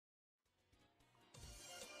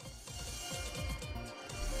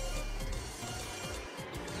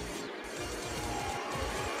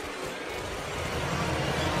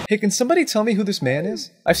Hey, can somebody tell me who this man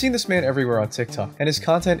is? I've seen this man everywhere on TikTok, and his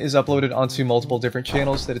content is uploaded onto multiple different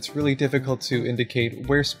channels that it's really difficult to indicate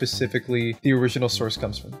where specifically the original source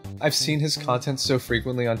comes from. I've seen his content so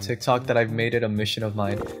frequently on TikTok that I've made it a mission of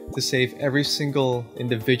mine to save every single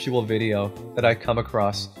individual video that I come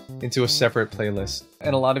across into a separate playlist.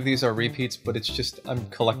 And a lot of these are repeats, but it's just I'm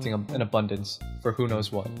collecting them in abundance for who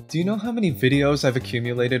knows what. Do you know how many videos I've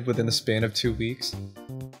accumulated within the span of 2 weeks?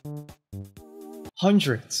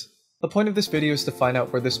 Hundreds! The point of this video is to find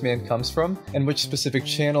out where this man comes from, and which specific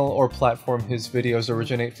channel or platform his videos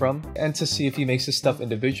originate from, and to see if he makes his stuff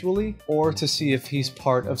individually, or to see if he's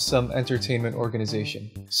part of some entertainment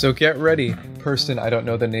organization. So get ready, person I don't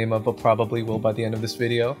know the name of but probably will by the end of this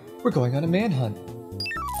video. We're going on a manhunt.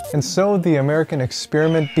 And so the American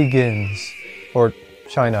experiment begins. Or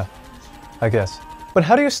China, I guess. But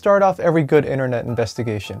how do you start off every good internet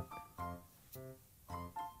investigation?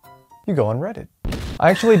 You go on Reddit. I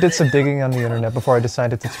actually did some digging on the internet before I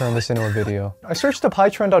decided to turn this into a video. I searched up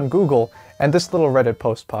Hytrend on Google, and this little Reddit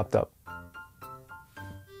post popped up.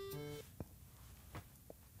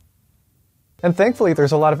 And thankfully,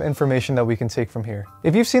 there's a lot of information that we can take from here.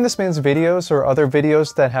 If you've seen this man's videos or other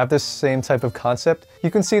videos that have this same type of concept, you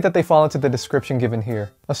can see that they fall into the description given here.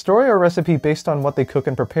 A story or recipe based on what they cook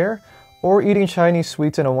and prepare, or eating Chinese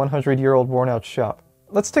sweets in a 100-year-old worn-out shop.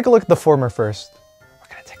 Let's take a look at the former first. We're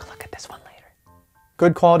gonna take a look at this one later.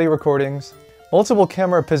 Good quality recordings, multiple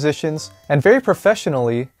camera positions, and very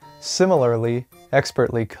professionally, similarly,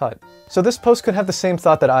 expertly cut. So this post could have the same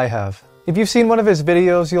thought that I have. If you've seen one of his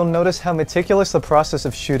videos, you'll notice how meticulous the process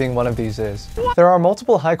of shooting one of these is. There are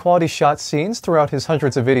multiple high-quality shot scenes throughout his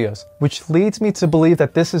hundreds of videos, which leads me to believe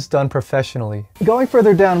that this is done professionally. Going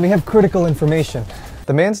further down, we have critical information.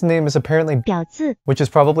 The man's name is apparently Biao Zi, which is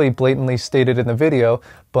probably blatantly stated in the video,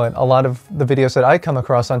 but a lot of the videos that I come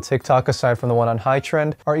across on TikTok, aside from the one on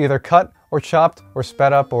Hytrend, are either cut or chopped or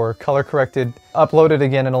sped up or color corrected, uploaded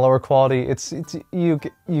again in a lower quality. You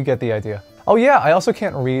get the idea. Oh yeah, I also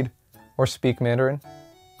can't read or speak Mandarin,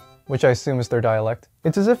 which I assume is their dialect.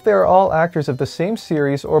 It's as if they are all actors of the same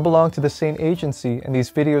series or belong to the same agency, and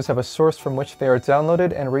these videos have a source from which they are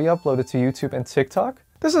downloaded and re-uploaded to YouTube and TikTok.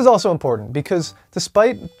 This is also important because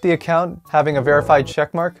despite the account having a verified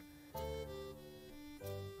checkmark,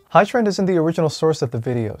 Hytrend isn't the original source of the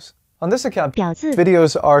videos. On this account,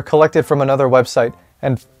 videos are collected from another website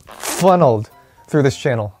and funneled through this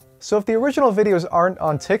channel. So if the original videos aren't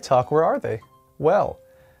on TikTok, where are they? Well,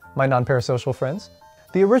 my non-parasocial friends,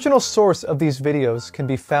 the original source of these videos can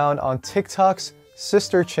be found on TikTok's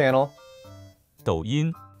sister channel,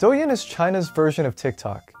 Douyin. Douyin is China's version of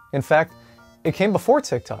TikTok. In fact, it came before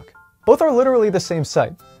TikTok. Both are literally the same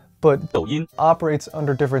site, but Douyin operates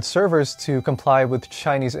under different servers to comply with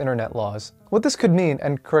Chinese internet laws. What this could mean,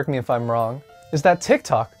 and correct me if I'm wrong, is that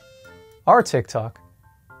TikTok, our TikTok,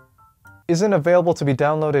 isn't available to be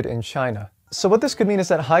downloaded in China. So what this could mean is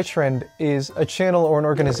that Hytrend is a channel or an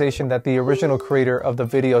organization that the original creator of the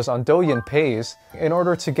videos on Douyin pays in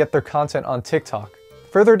order to get their content on TikTok.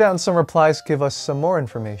 Further down, some replies give us some more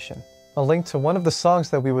information. A link to one of the songs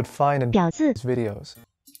that we would find in his videos.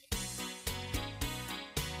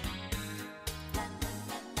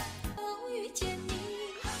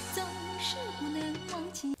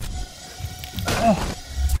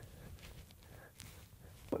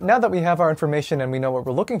 Now that we have our information and we know what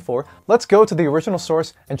we're looking for, let's go to the original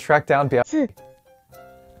source and track down Biao Zi.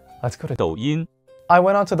 Let's go to Douyin. I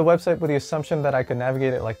went onto the website with the assumption that I could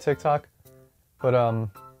navigate it like TikTok, but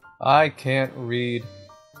I can't read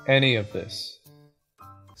any of this.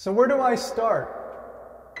 So where do I start?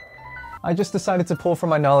 I just decided to pull from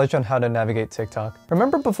my knowledge on how to navigate TikTok.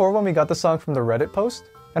 Remember before when we got the song from the Reddit post?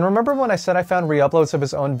 And remember when I said I found re-uploads of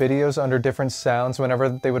his own videos under different sounds whenever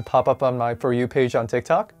they would pop up on my For You page on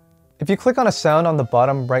TikTok? If you click on a sound on the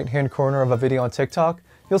bottom right-hand corner of a video on TikTok,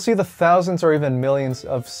 you'll see the thousands or even millions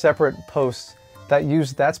of separate posts that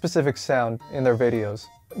use that specific sound in their videos.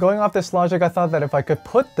 Going off this logic, I thought that if I could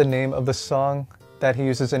put the name of the song that he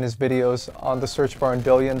uses in his videos on the search bar in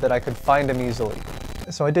Douyin, that I could find him easily.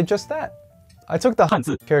 So I did just that. I took the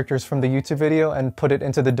Hanzi characters from the YouTube video and put it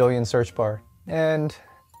into the Douyin search bar. And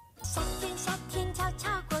I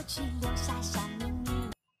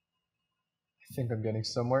think I'm getting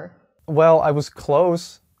somewhere. Well, I was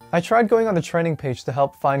close. I tried going on the trending page to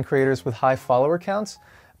help find creators with high follower counts,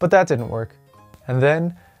 but that didn't work. And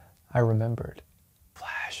then I remembered.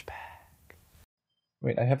 Flashback.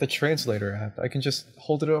 Wait, I have the translator app. I can just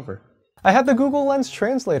hold it over. I had the Google Lens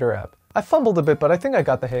translator app. I fumbled a bit, but I think I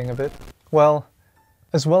got the hang of it. Well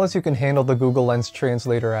as you can handle the Google Lens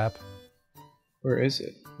translator app. Where is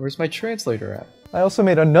it? Where's my translator app? I also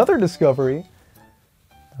made another discovery.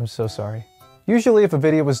 I'm so sorry. Usually if a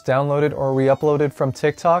video was downloaded or re-uploaded from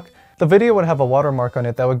TikTok, the video would have a watermark on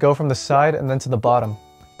it that would go from the side and then to the bottom.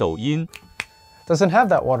 Douyin doesn't have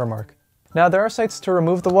that watermark. Now there are sites to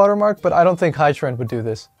remove the watermark, but I don't think Hytrend would do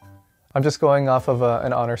this. I'm just going off of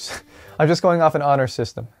an honor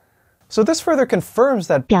system. So this further confirms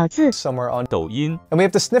that Biao Zi is somewhere on Douyin, and we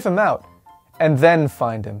have to sniff him out and then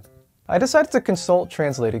find him. I decided to consult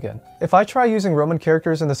Translate again. If I try using Roman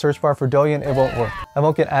characters in the search bar for Douyin, it won't work. I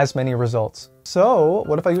won't get as many results. So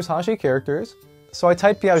what if I use Hanzi characters? So I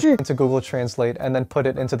type Biao Zi into Google Translate and then put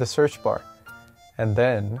it into the search bar. And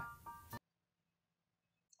then...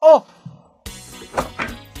 Oh!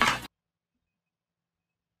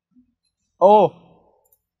 Oh!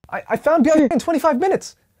 I found Biao Zi in 25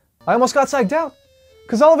 minutes! I almost got psyched out!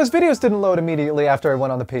 Because all of his videos didn't load immediately after I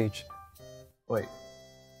went on the page. Wait.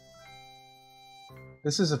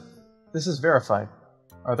 This is verified.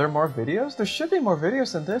 Are there more videos? There should be more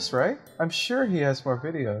videos than this, right? I'm sure he has more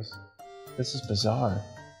videos. This is bizarre.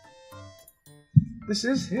 This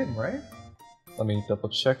is him, right? Let me double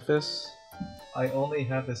check this. I only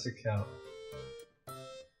have this account.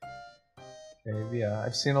 Okay, yeah,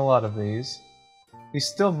 I've seen a lot of these. He's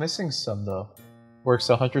still missing some though. Works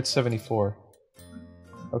 174.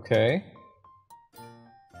 Okay.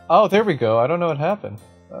 Oh, there we go. I don't know what happened.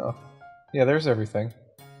 Oh. Yeah, there's everything.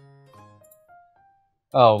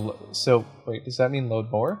 Oh, so, wait, does that mean load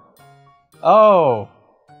more? Oh!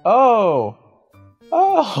 Oh!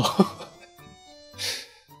 Oh!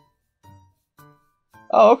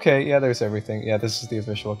 Oh, okay, yeah, there's everything. Yeah, this is the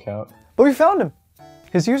official account. But we found him!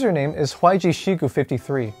 His username is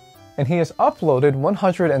YGShigu53, and he has uploaded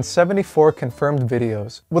 174 confirmed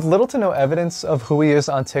videos. With little to no evidence of who he is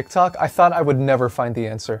on TikTok, I thought I would never find the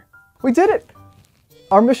answer. We did it!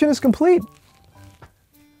 Our mission is complete!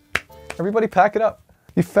 Everybody pack it up.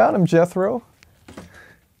 You found him, Jethro.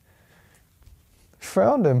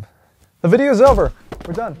 Found him. The video's over.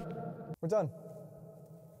 We're done. We're done.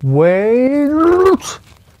 Wait.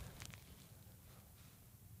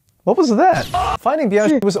 What was that? Finding Biao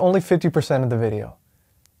Zi was only 50% of the video.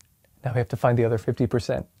 Now we have to find the other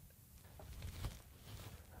 50%.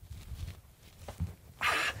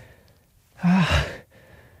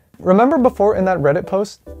 Remember before in that Reddit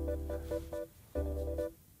post?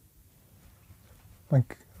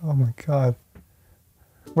 Oh my god.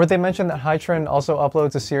 Where they mentioned that Hytrend also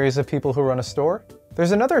uploads a series of people who run a store?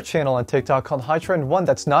 There's another channel on TikTok called Hytrend1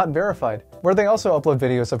 that's not verified, where they also upload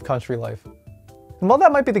videos of country life. And while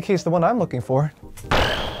that might be the case, the one I'm looking for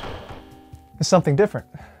is something different.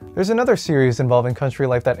 There's another series involving country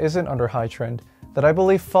life that isn't under Hytrend that I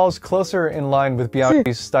believe falls closer in line with Biao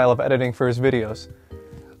Zi's style of editing for his videos.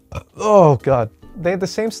 Oh god. They have the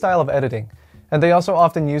same style of editing, and they also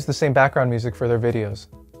often use the same background music for their videos.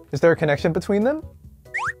 Is there a connection between them?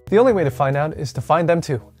 The only way to find out is to find them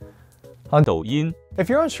too. On Douyin. If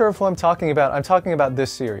you're unsure of who I'm talking about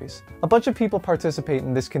this series. A bunch of people participate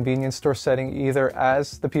in this convenience store setting either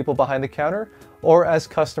as the people behind the counter or as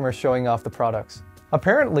customers showing off the products.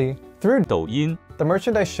 Apparently, through Douyin, the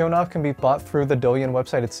merchandise shown off can be bought through the Douyin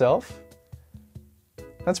website itself.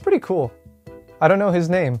 That's pretty cool. I don't know his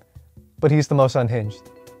name, but he's the most unhinged.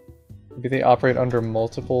 Maybe they operate under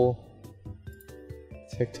multiple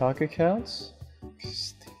TikTok accounts?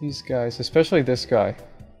 These guys, especially this guy.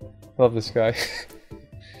 Love this guy.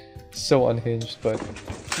 So unhinged, but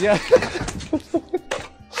yeah.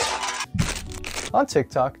 On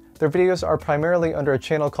TikTok, their videos are primarily under a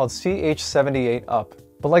channel called CH78Up.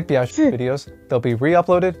 But like Biao Zi videos, they'll be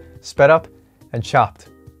re-uploaded, sped up, and chopped.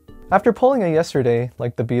 After pulling a yesterday,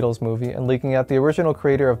 like the Beatles movie, and leaking out the original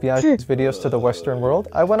creator of Biao Zi's videos to the Western world,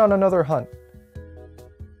 I went on another hunt.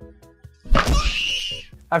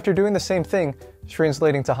 After doing the same thing,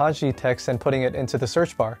 translating to Hanzi text and putting it into the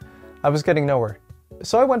search bar, I was getting nowhere.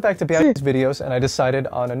 So I went back to Biao Zi's videos and I decided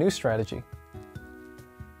on a new strategy.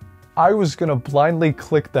 I was gonna blindly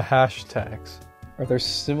click the hashtags. Are there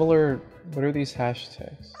similar... what are these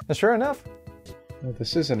hashtags? And sure enough... no,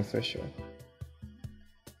 this isn't official.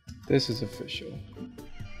 This is official.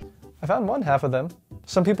 I found one half of them.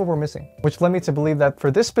 Some people were missing, which led me to believe that for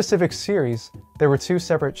this specific series, there were two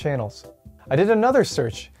separate channels. I did another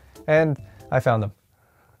search, and I found them.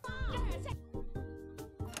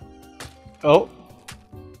 Oh.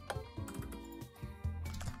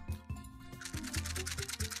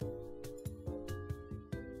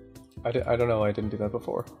 I don't know, I didn't do that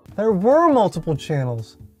before. There were multiple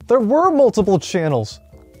channels. There were multiple channels.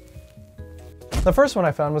 The first one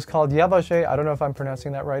I found was called Yabaje, I don't know if I'm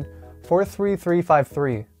pronouncing that right,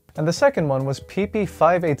 43353. And the second one was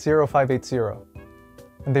PP580580.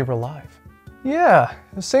 And they were live. Yeah,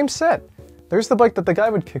 the same set. There's the bike that the guy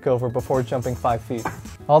would kick over before jumping 5 feet.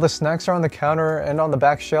 All the snacks are on the counter and on the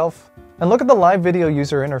back shelf. And look at the live video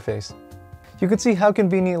user interface. You can see how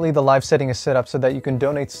conveniently the live setting is set up so that you can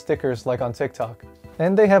donate stickers like on TikTok.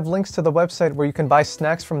 And they have links to the website where you can buy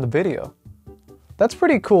snacks from the video. That's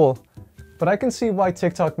pretty cool, but I can see why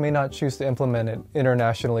TikTok may not choose to implement it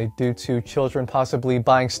internationally due to children possibly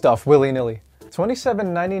buying stuff willy-nilly.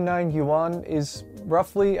 27.99 Yuan is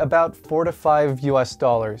roughly about $4 to $5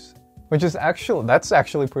 US, which is that's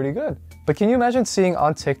actually pretty good. But can you imagine seeing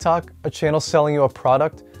on TikTok a channel selling you a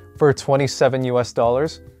product for 27 US?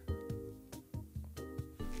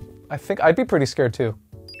 I think I'd be pretty scared too.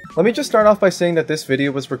 Let me just start off by saying that this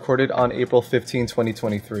video was recorded on April 15,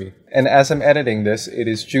 2023. And as I'm editing this, it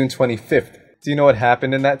is June 25th. Do you know what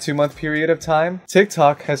happened in that 2-month period of time?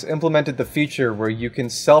 TikTok has implemented the feature where you can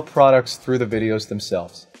sell products through the videos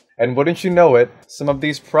themselves. And wouldn't you know it, some of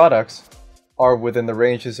these products are within the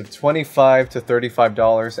ranges of $25 to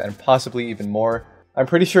 $35 and possibly even more. I'm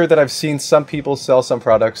pretty sure that I've seen some people sell some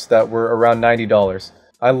products that were around $90.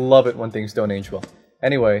 I love it when things don't age well.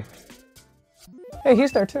 Anyway. Hey,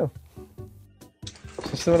 he's there too.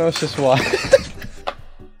 Someone else just watching.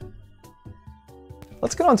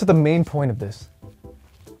 Let's get on to the main point of this.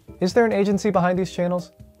 Is there an agency behind these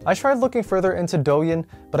channels? I tried looking further into Douyin,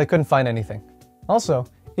 but I couldn't find anything. Also,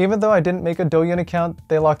 even though I didn't make a Douyin account,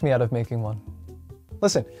 they locked me out of making one.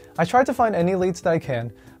 Listen, I tried to find any leads that I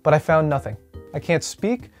can, but I found nothing. I can't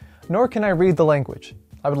speak, nor can I read the language.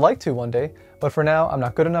 I would like to one day, but for now, I'm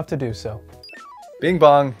not good enough to do so. Bing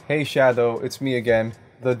bong, hey Shadow, it's me again,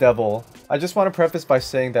 the devil. I just want to preface by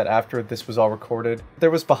saying that after this was all recorded, there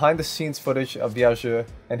was behind the scenes footage of Biao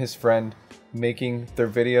Zi and his friend making their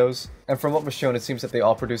videos, and from what was shown it seems that they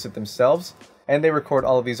all produce it themselves, and they record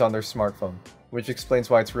all of these on their smartphone, which explains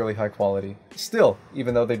why it's really high quality. Still,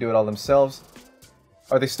 even though they do it all themselves,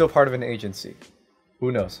 are they still part of an agency?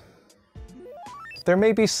 Who knows? There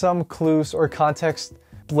may be some clues or context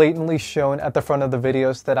blatantly shown at the front of the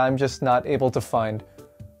videos that I'm just not able to find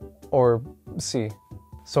or see.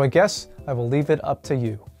 So I guess I will leave it up to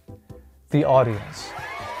you, the audience.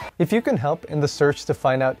 If you can help in the search to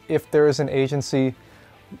find out if there is an agency,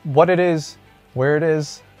 what it is, where it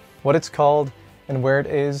is, what it's called, and where it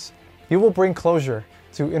is, you will bring closure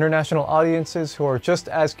to international audiences who are just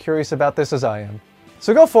as curious about this as I am.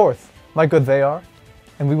 So go forth, my good they are,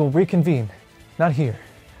 and we will reconvene, not here,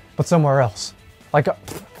 but somewhere else. Like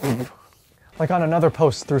on another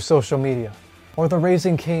post through social media, or the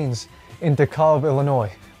Raising Cane's in DeKalb,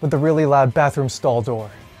 Illinois, with the really loud bathroom stall door.